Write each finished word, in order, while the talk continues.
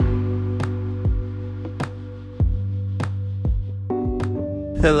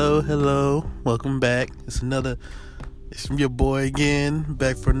Hello. Welcome back. It's your boy again,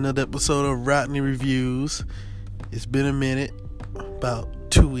 back for another episode of Rodney Reviews. It's been a minute,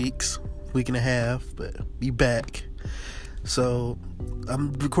 about 2 weeks, week and a half, but we back. So,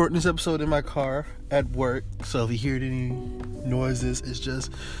 I'm recording this episode in my car at work, so if you hear any noises, it's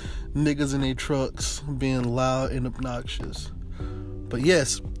just niggas in their trucks being loud and obnoxious. But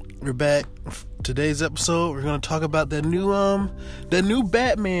yes, we're back. Today's episode, we're gonna talk about that new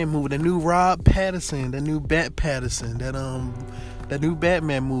Batman movie, that new Rob Pattinson, that new Pattinson, that new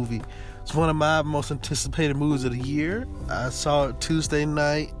Batman movie. It's one of my most anticipated movies of the year. I saw it Tuesday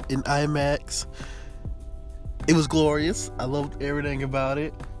night in IMAX. It was glorious. I loved everything about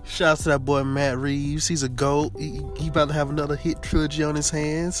it. Shouts to that boy Matt Reeves. He's a GOAT. He about to have another hit trilogy on his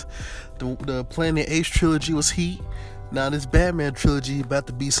hands. The Planet H trilogy was heat. Now this Batman trilogy about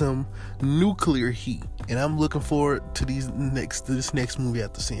to be some nuclear heat, and I'm looking forward to this next movie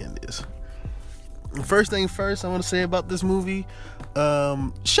after seeing this. First thing first, I want to say about this movie,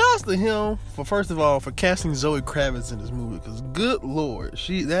 shouts to him for casting Zoe Kravitz in this movie, because good lord,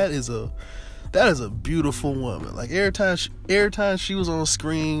 that is a beautiful woman. Like every time she was on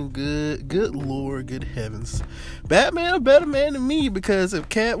screen, good lord, good heavens. Batman a better man than me, because if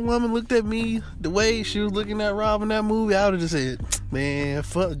Catwoman looked at me the way she was looking at Rob in that movie, I would have just said, man,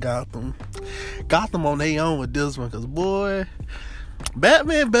 fuck Gotham on their own with this one, because boy,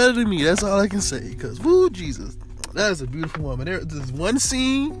 Batman better than me. That's all I can say, because woo Jesus, that is a beautiful woman. There's one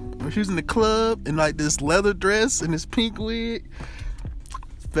scene where she was in the club in like this leather dress and this pink wig.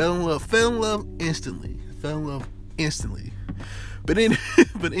 Fell in love instantly. But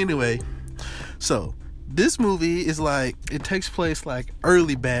anyway, so this movie is like, it takes place like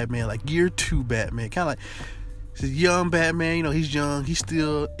early Batman, like year 2 Batman, kind of like it's a young Batman. You know, he's young. He's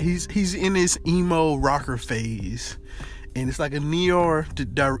in his emo rocker phase, and it's like a noir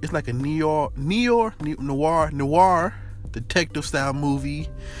detective style movie.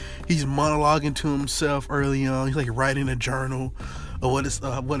 He's monologuing to himself early on. He's like writing a journal of what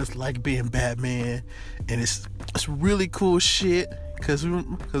it's like being Batman, and it's really cool shit, because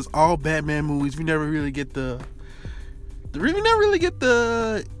all Batman movies, we never really get the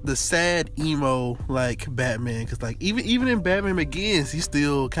sad emo like Batman, because like even in Batman Begins, he's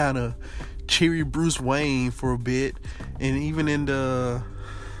still kind of cheery Bruce Wayne for a bit, and even in the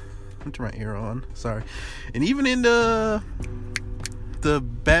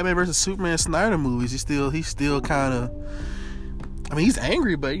Batman vs Superman Snyder movies, he's still kind of, I mean, he's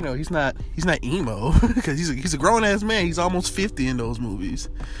angry, but you know, he's not emo, because he's a grown ass man. He's almost 50 in those movies.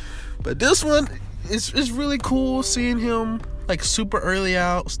 But this one, it's really cool seeing him like super early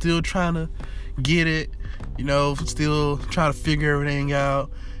out, still trying to get it, you know, still trying to figure everything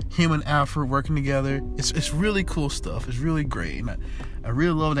out. Him and Alfred working together. It's really cool stuff. It's really great, and I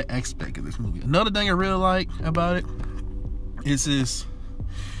really love that aspect of this movie. Another thing I really like about it is this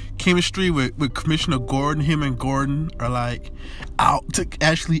chemistry with Commissioner Gordon. Him and Gordon are like out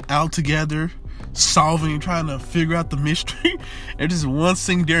together, trying to figure out the mystery. There's just one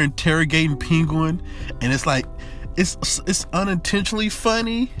scene they're interrogating Penguin, and it's like it's unintentionally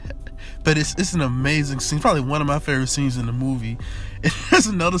funny, but it's an amazing scene. Probably one of my favorite scenes in the movie. There's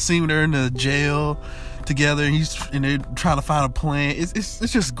another scene where they're in the jail together, and they're trying to find a plan. It's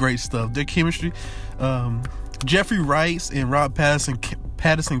just great stuff. Their chemistry, Jeffrey Wright's and Rob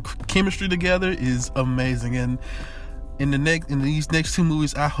Pattinson chemistry together is amazing, and in these next 2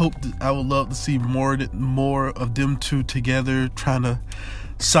 movies, I would love to see more of them two together trying to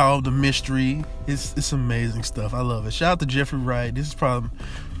solve the mystery. It's amazing stuff. I love it. Shout out to Jeffrey Wright. This is probably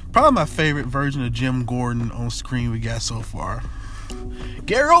my favorite version of Jim Gordon on screen we got so far.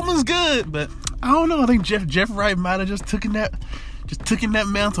 Gary Oldman's good, but I don't know. I think Jeff Wright might have just taken that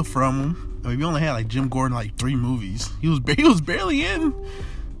mantle from him. I mean, we only had like Jim Gordon like 3 movies. He was barely in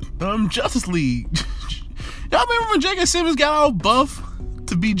Justice League. Y'all remember when J.K. Simmons got all buff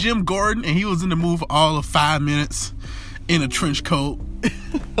to be Jim Gordon, and he was in the movie for all of 5 minutes in a trench coat?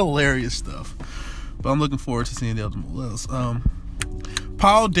 Hilarious stuff. But I'm looking forward to seeing the other movies.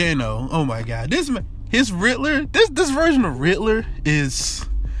 Paul Dano. Oh my God, his Riddler. This version of Riddler is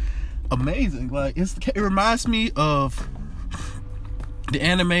amazing. Like it reminds me of the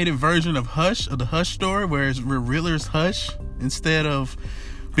animated version of Hush, of the Hush story, where Riddler's Hush instead of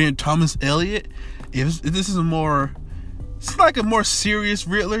being Thomas Elliot. This is it's like a more serious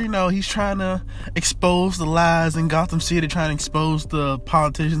Riddler. You know, he's trying to expose the lies in Gotham City, trying to expose the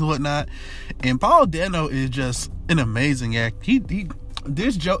politicians and whatnot. And Paul Dano is just an amazing actor.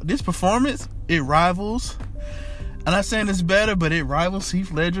 This performance, it rivals. I'm not saying it's better, but it rivals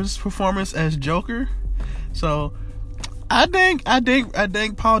Heath Ledger's performance as Joker. So I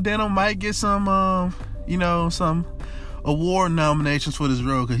think Paul Dano might get some some award nominations for this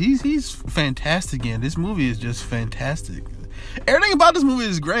role, because he's fantastic in this movie. Is just fantastic. Everything about this movie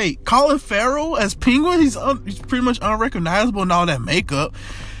is great. Colin Farrell as Penguin, he's pretty much unrecognizable in all that makeup,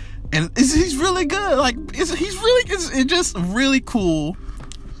 and he's really good. Like it's just really cool.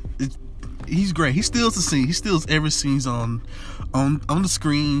 He's great. He steals the scene. He steals every scene's on the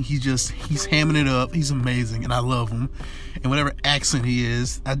screen. He's hamming it up. He's amazing, and I love him. And whatever accent he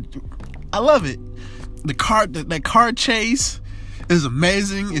is, I love it. That car chase is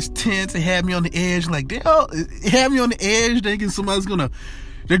amazing. It's tense. It had me on the edge. Like, it had me on the edge thinking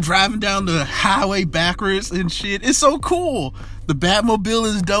they're driving down the highway backwards and shit. It's so cool. The Batmobile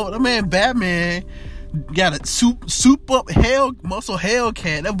is dope. Man, Batman got a soup up muscle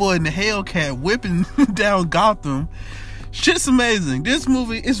Hellcat. That boy in the Hellcat whipping down Gotham. Shit's amazing. This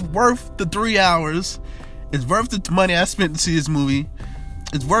movie is worth the 3 hours. It's worth the money I spent to see this movie.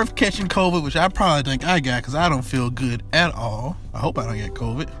 It's worth catching COVID, which I probably think I got, because I don't feel good at all. I hope I don't get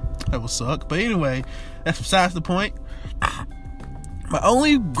COVID. That would suck. But anyway, that's besides the point. My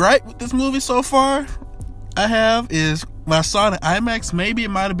only gripe with this movie so far I have is when I saw it in IMAX, maybe it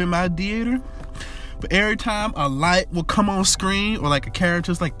might have been my theater, but every time a light will come on screen, or like a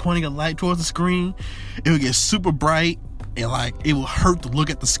character's like pointing a light towards the screen, it would get super bright, and like it will hurt to look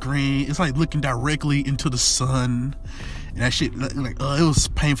at the screen. It's like looking directly into the sun. And that shit, it was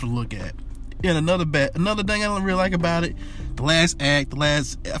painful to look at. And another thing I don't really like about it, the last act, I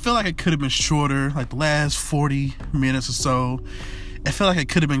feel like it could have been shorter, like the last 40 minutes or so. I feel like it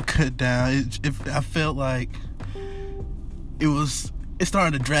could have been cut down. I felt like it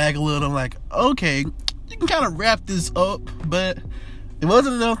started to drag a little. I'm like, okay, you can kind of wrap this up, but it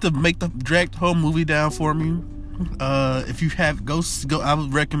wasn't enough to drag the whole movie down for me. If you have go, I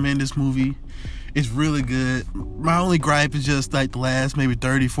would recommend this movie. It's really good. My only gripe is just like the last maybe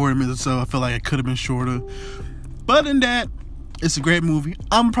 30-40 minutes or so. I feel like it could have been shorter. But in that, it's a great movie.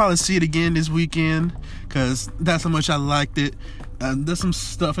 I'm gonna probably see it again this weekend, because that's how much I liked it. There's some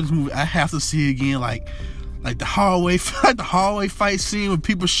stuff in this movie I have to see again, like the hallway fight scene with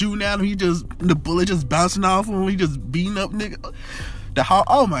people shooting at him. The bullet just bouncing off him. He just beating up nigga.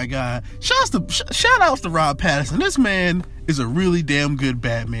 Oh my god! Shout outs to Rob Pattinson. This man is a really damn good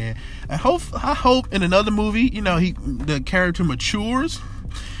Batman. I hope in another movie, the character matures.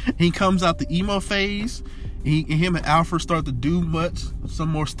 He comes out the emo phase. Him and Alfred start to do some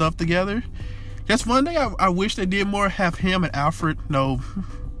more stuff together. That's one thing I wish they did more. Have him and Alfred,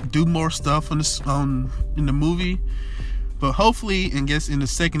 do more stuff in the movie. But hopefully, and guess in the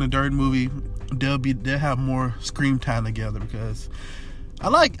second and third movie, they'll have more screen time together, because I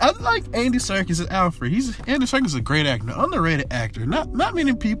like Andy Serkis as Alfred. Andy Serkis is a great actor, underrated actor. Not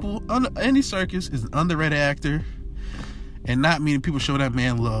many people. Andy Serkis is an underrated actor, and not many people show that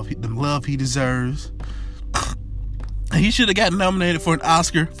man the love he deserves. He should have gotten nominated for an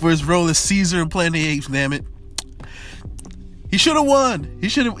Oscar for his role as Caesar in Planet of the Apes. Damn it, he should have won.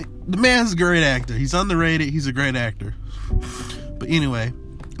 The man's a great actor. He's underrated. He's a great actor. But anyway,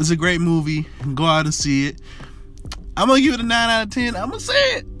 it's a great movie. Go out and see it. I'm gonna give it a 9 out of 10. I'm gonna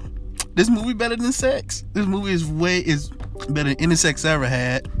say it. This movie better than sex. This movie is better than any sex I ever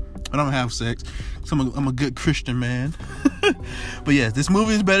had. I don't have sex, so I'm a good Christian man. But yes, this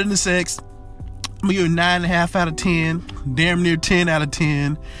movie is better than sex. I'm gonna give it a 9.5 out of 10. Damn near 10 out of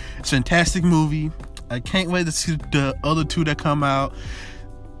 10. It's a fantastic movie. I can't wait to see the other two that come out.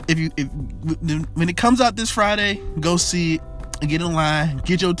 When it comes out this Friday, go see it. Get in line.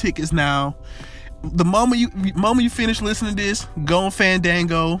 Get your tickets now. The moment you finish listening to this, go on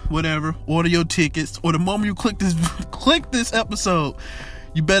Fandango, whatever, order your tickets. Or the moment you click this episode,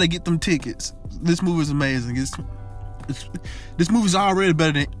 you better get them tickets. This movie is amazing. This movie's already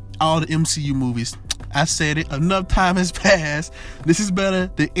better than all the MCU movies. I said it. Enough time has passed. This is better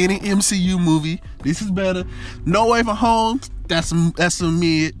than any MCU movie. This is better. No Way From Home. That's some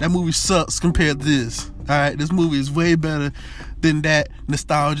mid. That movie sucks compared to this. All right, this movie is way better than that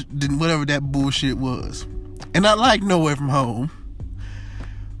nostalgia, than whatever that bullshit was. And I like No Way From Home,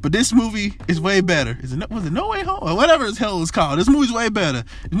 but this movie is way better. Was it No Way Home or whatever the hell it's called? This movie's way better.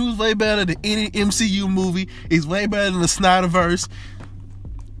 This movie's way better than any MCU movie. It's way better than the Snyderverse.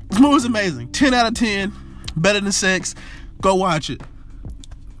 This movie's amazing. 10 out of 10. Better than sex. Go watch it.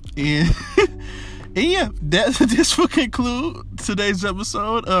 And yeah, this will conclude today's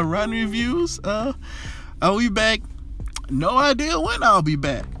episode of Rotten Reviews. I'll be back. No idea when I'll be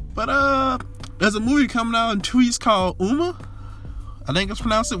back. But there's a movie coming out in 2 weeks called Uma. I think it's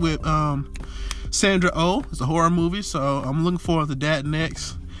pronounced it with Sandra Oh. It's a horror movie, so I'm looking forward to that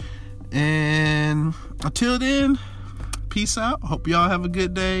next. And until then, peace out. Hope y'all have a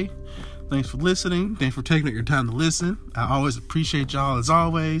good day. Thanks for listening. Thanks for taking your time to listen. I always appreciate y'all as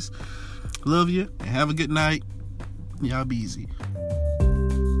always. Love you and have a good night. Y'all be easy.